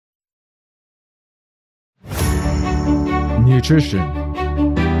nutrition,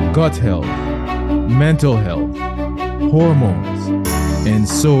 gut health, mental health, hormones, and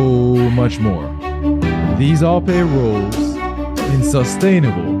so much more. These all play roles in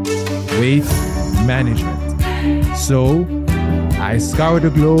sustainable weight management. So, I scour the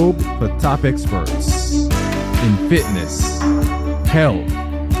globe for top experts in fitness, health,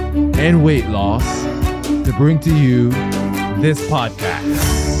 and weight loss to bring to you this podcast.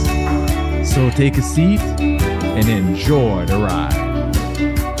 So take a seat and enjoy the ride.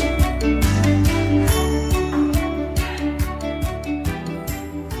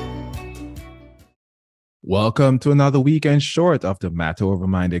 Welcome to another weekend short of the Matter Over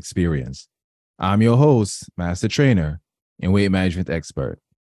Mind experience. I'm your host, master trainer, and weight management expert,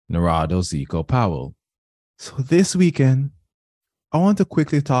 Narado Zico Powell. So this weekend, I want to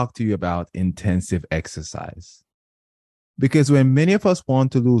quickly talk to you about intensive exercise. Because when many of us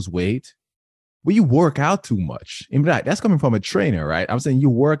want to lose weight, we work out too much. In fact, that's coming from a trainer, right? I'm saying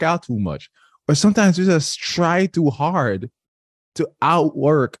you work out too much. Or sometimes you just try too hard to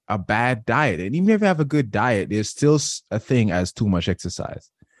outwork a bad diet. And even if you have a good diet, there's still a thing as too much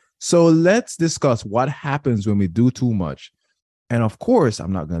exercise. So let's discuss what happens when we do too much. And of course,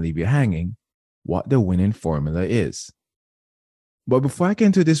 I'm not going to leave you hanging, what the winning formula is. But before I get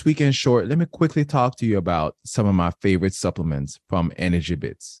into this weekend short, let me quickly talk to you about some of my favorite supplements from Energy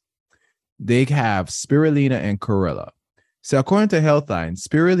Bits. They have spirulina and chlorella. So according to Healthline,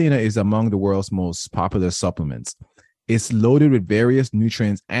 spirulina is among the world's most popular supplements. It's loaded with various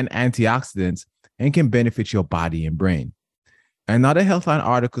nutrients and antioxidants and can benefit your body and brain. Another Healthline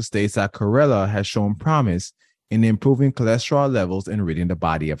article states that chlorella has shown promise in improving cholesterol levels and ridding the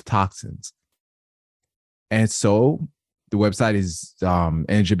body of toxins. And so the website is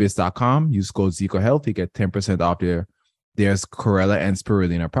energybits.com. Use code ZicoHealth. You get 10% off there's chlorella and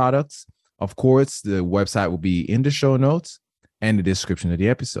spirulina products. Of course, the website will be in the show notes and the description of the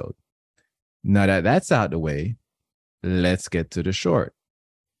episode. Now that that's out of the way, let's get to the short.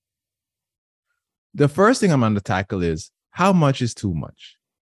 The first thing I'm going to tackle is how much is too much?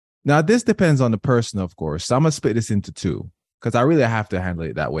 Now, this depends on the person, of course. So I'm going to split this into two because I really have to handle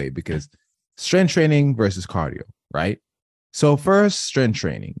it that way because strength training versus cardio, right? So first, strength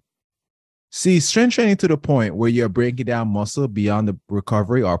training. See, strength training to the point where you're breaking down muscle beyond the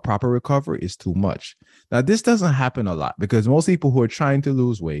recovery or proper recovery is too much. Now, this doesn't happen a lot because most people who are trying to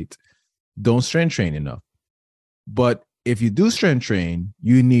lose weight don't strength train enough. But if you do strength train,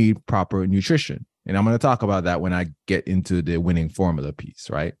 you need proper nutrition. And I'm going to talk about that when I get into the winning formula piece,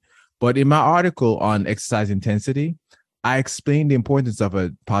 right? But in my article on exercise intensity, I explained the importance of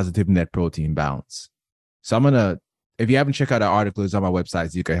a positive net protein balance. So I'm going to, if you haven't checked out our article, it's on my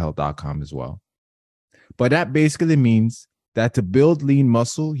website, zicohealth.com as well. But that basically means that to build lean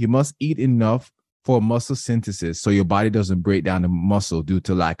muscle, you must eat enough for muscle synthesis so your body doesn't break down the muscle due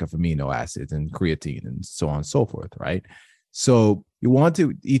to lack of amino acids and creatine and so on and so forth, right? So you want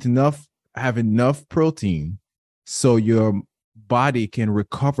to eat enough, have enough protein so your body can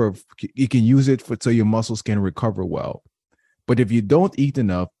recover. You can use it so your muscles can recover well. But if you don't eat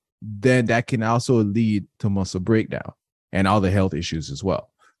enough, then that can also lead to muscle breakdown and other health issues as well.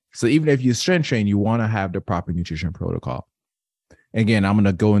 So even if you strength train, you want to have the proper nutrition protocol. Again, I'm going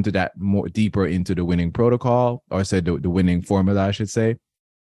to go into that more deeper into the winning protocol, or say the winning formula, I should say.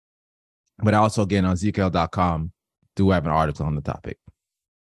 But also, again, on ZKL.com, do have an article on the topic.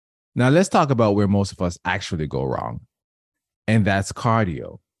 Now, let's talk about where most of us actually go wrong, and that's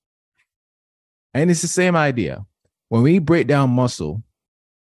cardio. And it's the same idea. When we break down muscle,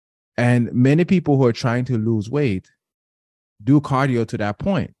 and many people who are trying to lose weight do cardio to that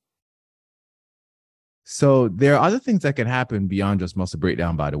point. So there are other things that can happen beyond just muscle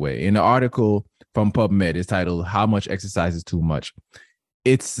breakdown, by the way. In the article from PubMed, it's titled, How Much Exercise is Too Much?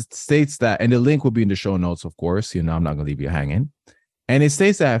 It states that, and the link will be in the show notes, of course. I'm not going to leave you hanging. And it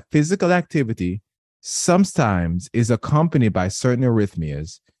states that physical activity sometimes is accompanied by certain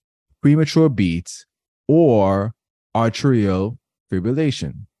arrhythmias, premature beats, or arterial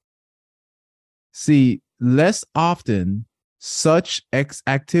fibrillation. See, less often such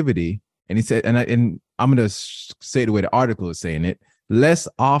activity, and he said, and I'm going to say the way the article is saying it, less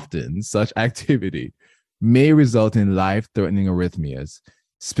often such activity may result in life-threatening arrhythmias,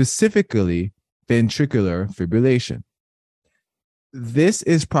 specifically ventricular fibrillation. This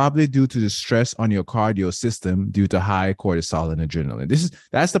is probably due to the stress on your cardio system due to high cortisol and adrenaline.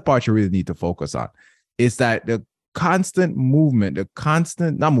 That's the part you really need to focus on. It's that the constant movement, the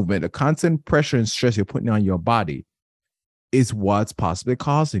constant pressure and stress you're putting on your body is what's possibly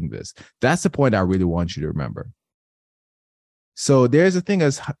causing this. That's the point I really want you to remember. So there's a thing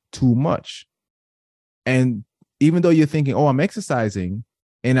as too much. And even though you're thinking, oh, I'm exercising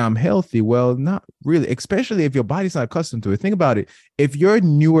and I'm healthy. Well, not really, especially if your body's not accustomed to it. Think about it. If you're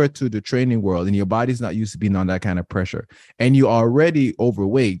newer to the training world and your body's not used to being on that kind of pressure and you're already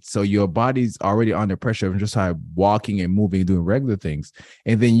overweight, so your body's already under pressure from just how walking and moving, doing regular things,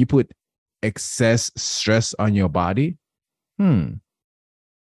 and then you put excess stress on your body,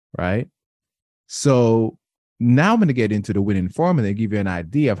 right? So now I'm going to get into the winning formula and give you an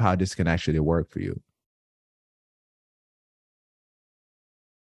idea of how this can actually work for you.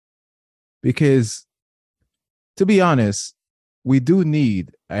 Because to be honest, we do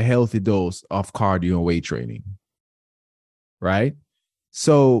need a healthy dose of cardio and weight training, right?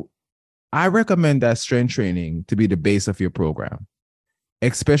 So I recommend that strength training to be the base of your program,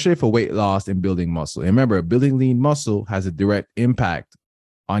 especially for weight loss and building muscle. And remember, building lean muscle has a direct impact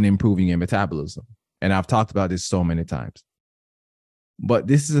on improving your metabolism. And I've talked about this so many times. But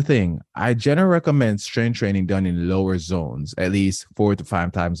this is the thing. I generally recommend strength training done in lower zones, at least 4 to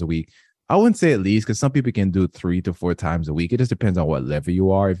 5 times a week. I wouldn't say at least, because some people can do 3 to 4 times a week. It just depends on what level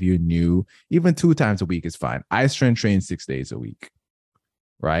you are. If you're new, even 2 times a week is fine. I strength train 6 days a week,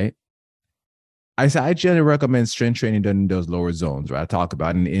 right? I generally recommend strength training done in those lower zones, right? I talk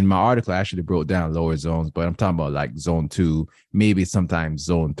about, and in my article, I actually broke down lower zones, but I'm talking about like zone 2, maybe sometimes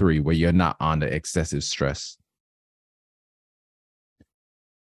zone 3, where you're not under excessive stress.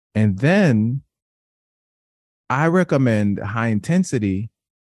 And then I recommend high intensity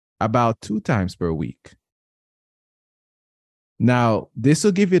about 2 times per week. Now, this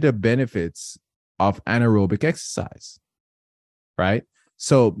will give you the benefits of anaerobic exercise, right?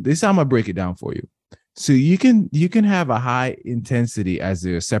 So this is how I'm gonna break it down for you. So you can have a high intensity as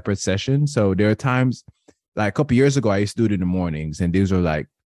a separate session. So there are times, like a couple years ago, I used to do it in the mornings, and these are like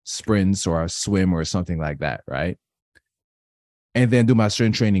sprints or a swim or something like that, right? And then do my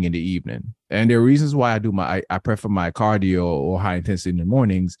strength training in the evening. And there are reasons why I prefer my cardio or high intensity in the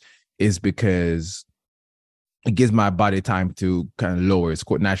mornings is because it gives my body time to kind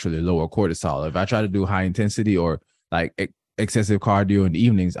of naturally lower cortisol. If I try to do high intensity or like excessive cardio in the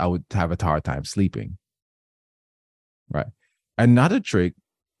evenings, I would have a hard time sleeping. Right. Another trick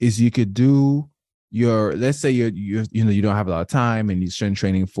is you could do let's say you don't have a lot of time and you're strength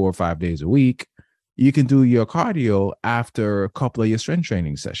training 4 or 5 days a week. You can do your cardio after a couple of your strength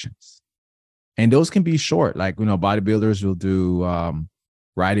training sessions. And those can be short. Like, bodybuilders will do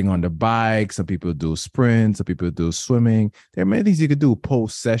riding on the bike. Some people do sprints. Some people do swimming. There are many things you could do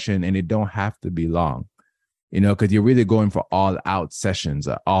post-session, and it don't have to be long, because you're really going for all-out sessions,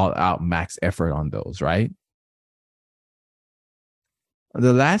 all-out max effort on those, right?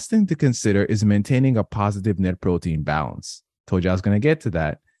 The last thing to consider is maintaining a positive net protein balance. Told you I was going to get to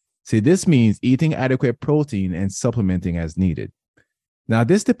that. See, this means eating adequate protein and supplementing as needed. Now,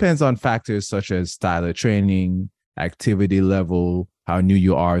 this depends on factors such as style of training, activity level, how new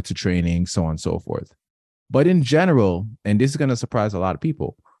you are to training, so on and so forth. But in general, and this is going to surprise a lot of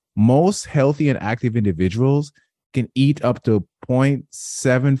people, most healthy and active individuals can eat up to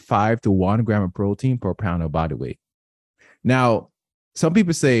 0.75 to 1 gram of protein per pound of body weight. Now, some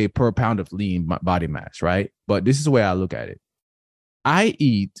people say per pound of lean body mass, right? But this is the way I look at it. I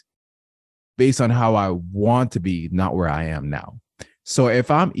eat based on how I want to be, not where I am now. So if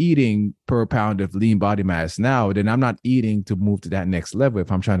I'm eating per pound of lean body mass now, then I'm not eating to move to that next level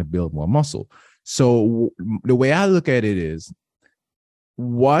if I'm trying to build more muscle. So the way I look at it is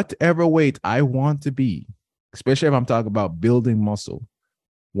whatever weight I want to be, especially if I'm talking about building muscle,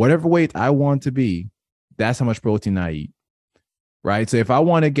 whatever weight I want to be, that's how much protein I eat, right? So if I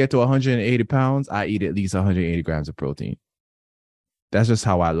want to get to 180 pounds, I eat at least 180 grams of protein. That's just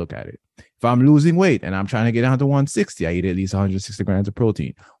how I look at it. If I'm losing weight and I'm trying to get down to 160, I eat at least 160 grams of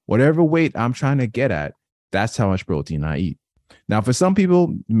protein. Whatever weight I'm trying to get at, that's how much protein I eat. Now, for some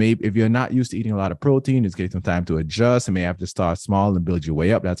people, maybe if you're not used to eating a lot of protein, it's getting some time to adjust and may have to start small and build your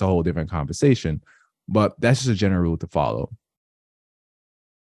way up. That's a whole different conversation. But that's just a general rule to follow.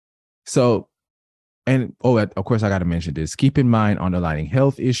 So, of course, I got to mention this. Keep in mind underlying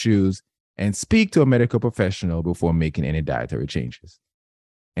health issues and speak to a medical professional before making any dietary changes.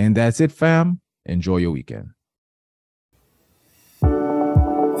 And that's it, fam. Enjoy your weekend.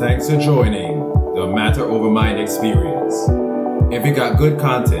 Thanks for joining the Matter Over Mind experience. If you got good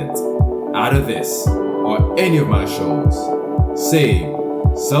content out of this or any of my shows, save,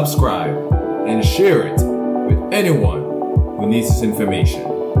 subscribe, and share it with anyone who needs this information.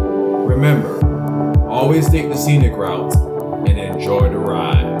 Remember, always take the scenic route and enjoy the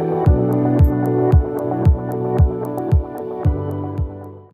ride.